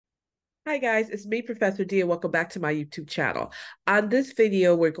Hi guys, it's me, Professor D, and welcome back to my YouTube channel. On this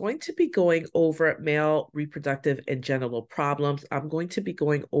video, we're going to be going over male reproductive and genital problems. I'm going to be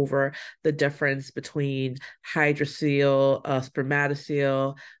going over the difference between hydrocele,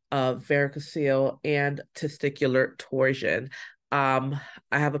 spermatocele, varicocele, and testicular torsion. Um,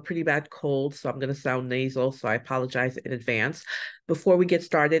 I have a pretty bad cold, so I'm going to sound nasal, so I apologize in advance. Before we get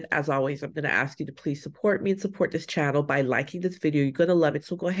started, as always, I'm going to ask you to please support me and support this channel by liking this video. You're going to love it,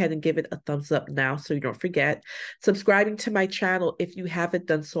 so go ahead and give it a thumbs up now so you don't forget. Subscribing to my channel if you haven't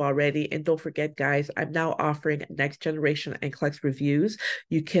done so already. And don't forget, guys, I'm now offering next generation NCLEX reviews.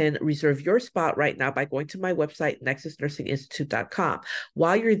 You can reserve your spot right now by going to my website, nexusnursinginstitute.com.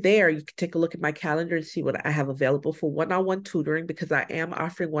 While you're there, you can take a look at my calendar and see what I have available for one-on-one tutoring, because I am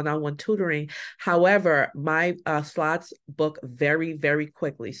offering one-on-one tutoring. However, my slots book very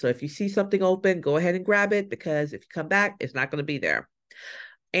quickly. So if you see something open, go ahead and grab it, because if you come back, it's not going to be there.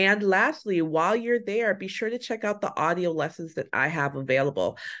 And lastly, while you're there, be sure to check out the audio lessons that I have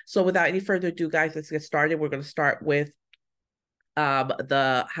available. So without any further ado, guys, let's get started. We're going to start with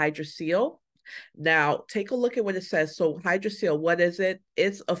the hydrocele. Now, take a look at what it says. So hydrocele, what is it?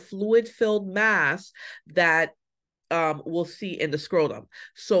 It's a fluid-filled mass that we'll see in the scrotum.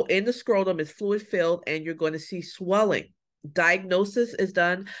 So in the scrotum is fluid filled, and you're going to see swelling. Diagnosis is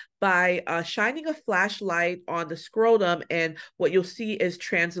done by shining a flashlight on the scrotum, and what you'll see is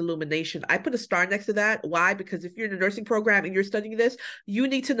transillumination. I put a star next to that. Why? Because if you're in a nursing program and you're studying this, you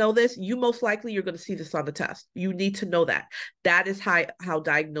need to know this. You most likely you're going to see this on the test. You need to know that. That is how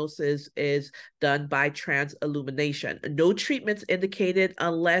diagnosis is done by transillumination. No treatments indicated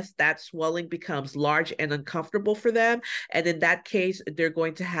unless that swelling becomes large and uncomfortable for them. And in that case, they're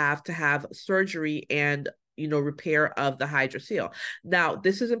going to have surgery and repair of the hydrocele. Now,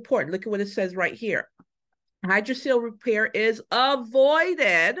 this is important. Look at what it says right here. Hydrocele repair is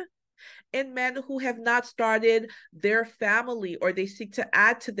avoided in men who have not started their family or they seek to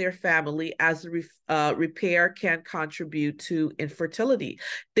add to their family, as repair can contribute to infertility.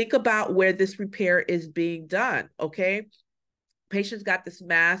 Think about where this repair is being done, okay? Patient's got this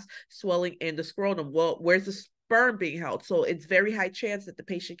mass swelling in the scrotum. Well, where's the sperm being held? So it's very high chance that the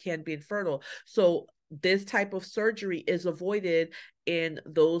patient can be infertile. So this type of surgery is avoided in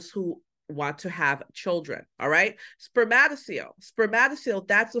those who want to have children. All right. Spermatocele,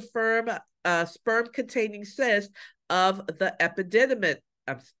 that's a firm sperm containing cyst of the epididymis.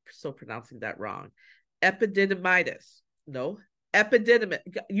 I'm so pronouncing that wrong. Epididymitis. No, epididymis.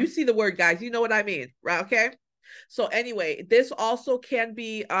 You see the word, guys. You know what I mean, right? Okay. So anyway, this also can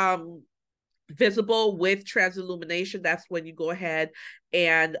be visible with transillumination. That's when you go ahead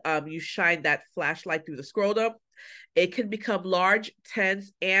and you shine that flashlight through the scrotum. It can become large,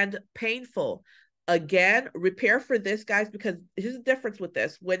 tense, and painful. Again, repair for this, guys, because here's the difference with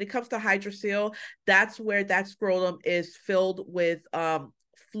this. When it comes to hydrocele, that's where that scrotum is filled with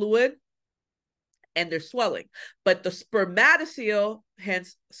fluid and they're swelling. But the spermatocele,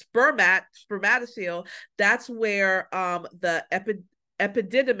 hence spermatocele, that's where the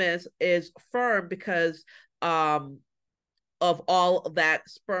epididymis is firm, because of all that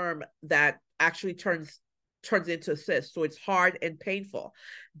sperm that actually turns into a cyst. So it's hard and painful.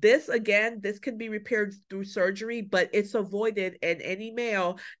 This can be repaired through surgery, but it's avoided in any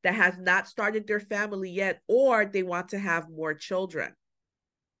male that has not started their family yet, or they want to have more children.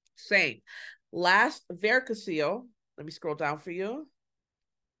 Same. Last, varicocele. Let me scroll down for you.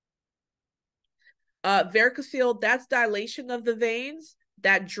 Varicocele, that's dilation of the veins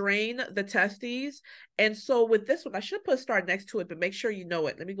that drain the testes. And so with this one, I should put a star next to it, but make sure you know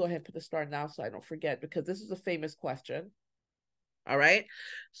it. Let me go ahead and put the star now so I don't forget, because this is a famous question. All right.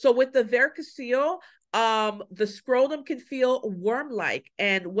 So with the varicocele, the scrotum can feel worm-like,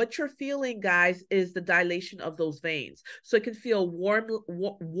 and what you're feeling, guys, is the dilation of those veins. So it can feel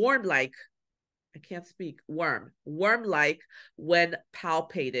warm-like. I can't speak. Worm-like when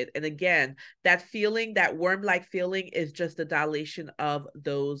palpated. And again, that feeling, that worm-like feeling, is just the dilation of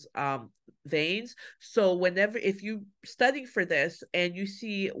those veins. So if you studying for this and you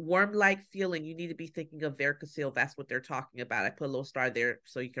see worm-like feeling, you need to be thinking of varicocele. That's what they're talking about. I put a little star there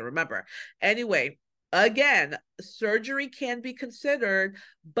so you can remember. Anyway, again, surgery can be considered,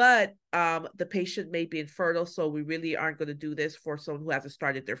 but the patient may be infertile, so we really aren't going to do this for someone who hasn't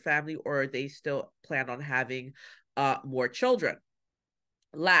started their family or they still plan on having more children.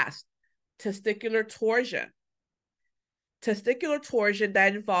 Last, testicular torsion. Testicular torsion,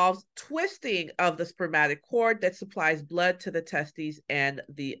 that involves twisting of the spermatic cord that supplies blood to the testes and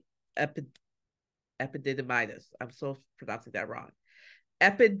the epididymitis. I'm so pronouncing that wrong.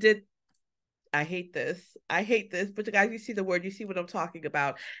 I hate this. I hate this. But you guys, you see the word, you see what I'm talking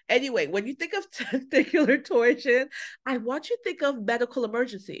about. Anyway, when you think of testicular torsion, I want you to think of medical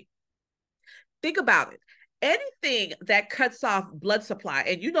emergency. Think about it. Anything that cuts off blood supply,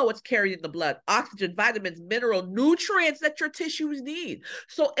 and you know what's carried in the blood: oxygen, vitamins, mineral, nutrients that your tissues need.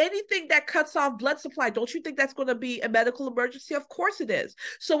 So anything that cuts off blood supply, don't you think that's going to be a medical emergency? Of course it is.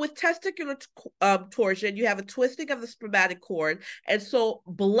 So with testicular torsion, you have a twisting of the spermatic cord, and so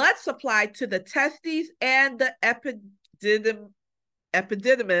blood supply to the testes and the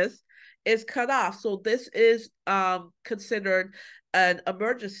epididymis is cut off. So this is considered an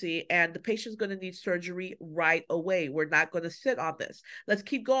emergency, and the patient's going to need surgery right away. We're not going to sit on this. Let's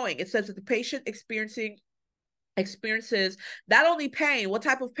keep going. It says that the patient experiences not only pain, what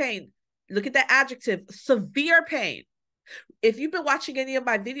type of pain? Look at that adjective, severe pain. If you've been watching any of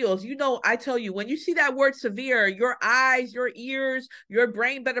my videos, you know I tell you, when you see that word severe, your eyes, your ears, your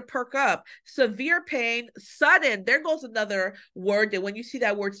brain better perk up. Severe pain, sudden. There goes another word that when you see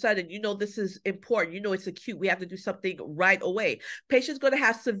that word sudden, you know this is important. You know it's acute. We have to do something right away. Patient's going to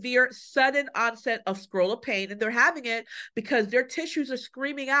have severe, sudden onset of scrotal pain, and they're having it because their tissues are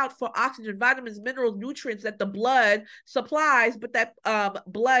screaming out for oxygen, vitamins, minerals, nutrients that the blood supplies, but that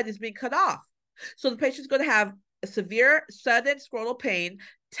blood is being cut off. So the patient's going to have severe sudden scrotal pain,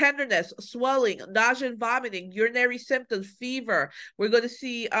 tenderness, swelling, nausea and vomiting, urinary symptoms, fever. We're going to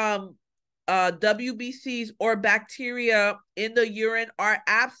see WBCs or bacteria in the urine are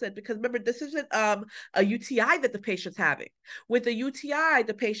absent, because remember, this isn't a UTI that the patient's having. With a UTI,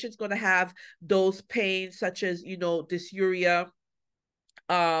 the patient's going to have those pains such as, you know, dysuria,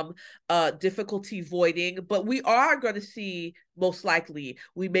 difficulty voiding, but we are going to see, most likely,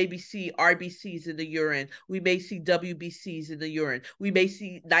 we maybe see RBCs in the urine. We may see WBCs in the urine. We may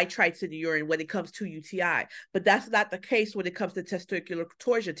see nitrites in the urine when it comes to UTI, but that's not the case when it comes to testicular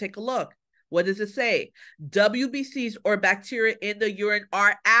torsion. Take a look. What does it say? WBCs or bacteria in the urine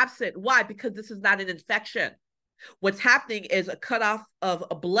are absent. Why? Because this is not an infection. What's happening is a cutoff of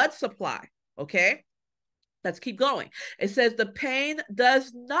a blood supply, okay? Let's keep going. It says the pain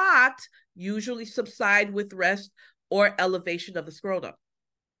does not usually subside with rest or elevation of the scrotum.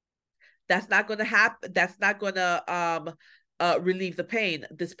 That's not going to happen. That's not going to relieve the pain.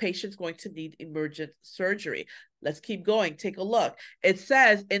 This patient's going to need emergent surgery. Let's keep going. Take a look. It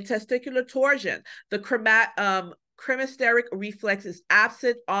says in testicular torsion, the cremasteric reflex is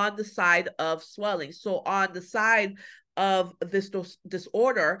absent on the side of swelling. So on the side of this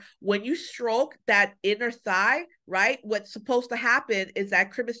disorder, when you stroke that inner thigh, right, what's supposed to happen is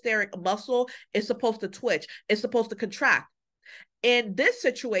that cremasteric muscle is supposed to twitch. It's supposed to contract. In this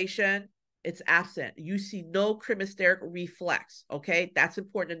situation, it's absent. You see no cremasteric reflex, okay? That's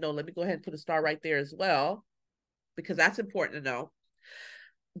important to know. Let me go ahead and put a star right there as well, because that's important to know.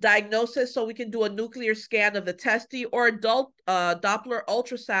 Diagnosis, so we can do a nuclear scan of the testes or adult Doppler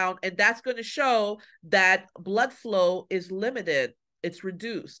ultrasound, and that's going to show that blood flow is limited. It's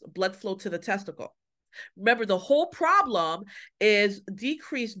reduced, blood flow to the testicle. Remember, the whole problem is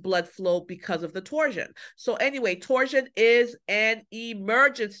decreased blood flow because of the torsion. So anyway, torsion is an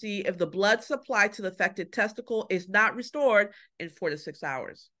emergency if the blood supply to the affected testicle is not restored in 4 to 6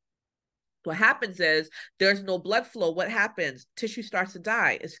 hours. What happens is there's no blood flow. What happens? Tissue starts to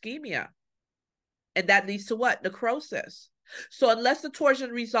die, ischemia. And that leads to what? Necrosis. So unless the torsion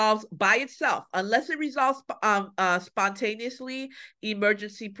resolves by itself, unless it resolves spontaneously,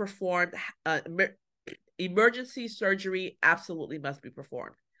 emergency surgery absolutely must be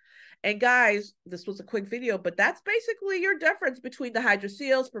performed. And guys, this was a quick video, but that's basically your difference between the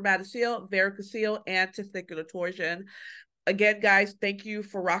hydrocele, spermatocele, varicocele, and testicular torsion. Again, guys, thank you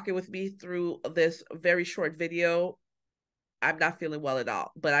for rocking with me through this very short video. I'm not feeling well at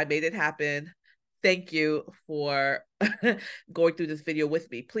all, but I made it happen. Thank you for going through this video with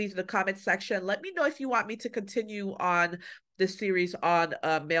me. Please, in the comment section, let me know if you want me to continue on this series on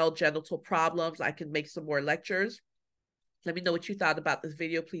male genital problems. I can make some more lectures. Let me know what you thought about this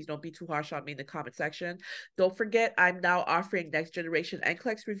video. Please don't be too harsh on me in the comment section. Don't forget, I'm now offering next generation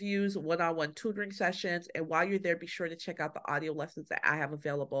NCLEX reviews, one-on-one tutoring sessions. And while you're there, be sure to check out the audio lessons that I have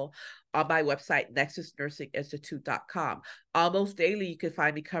available on my website, nexusnursinginstitute.com. Almost daily, you can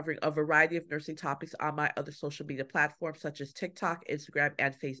find me covering a variety of nursing topics on my other social media platforms, such as TikTok, Instagram,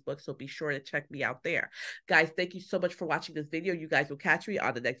 and Facebook. So be sure to check me out there. Guys, thank you so much for watching this video. You guys will catch me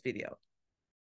on the next video.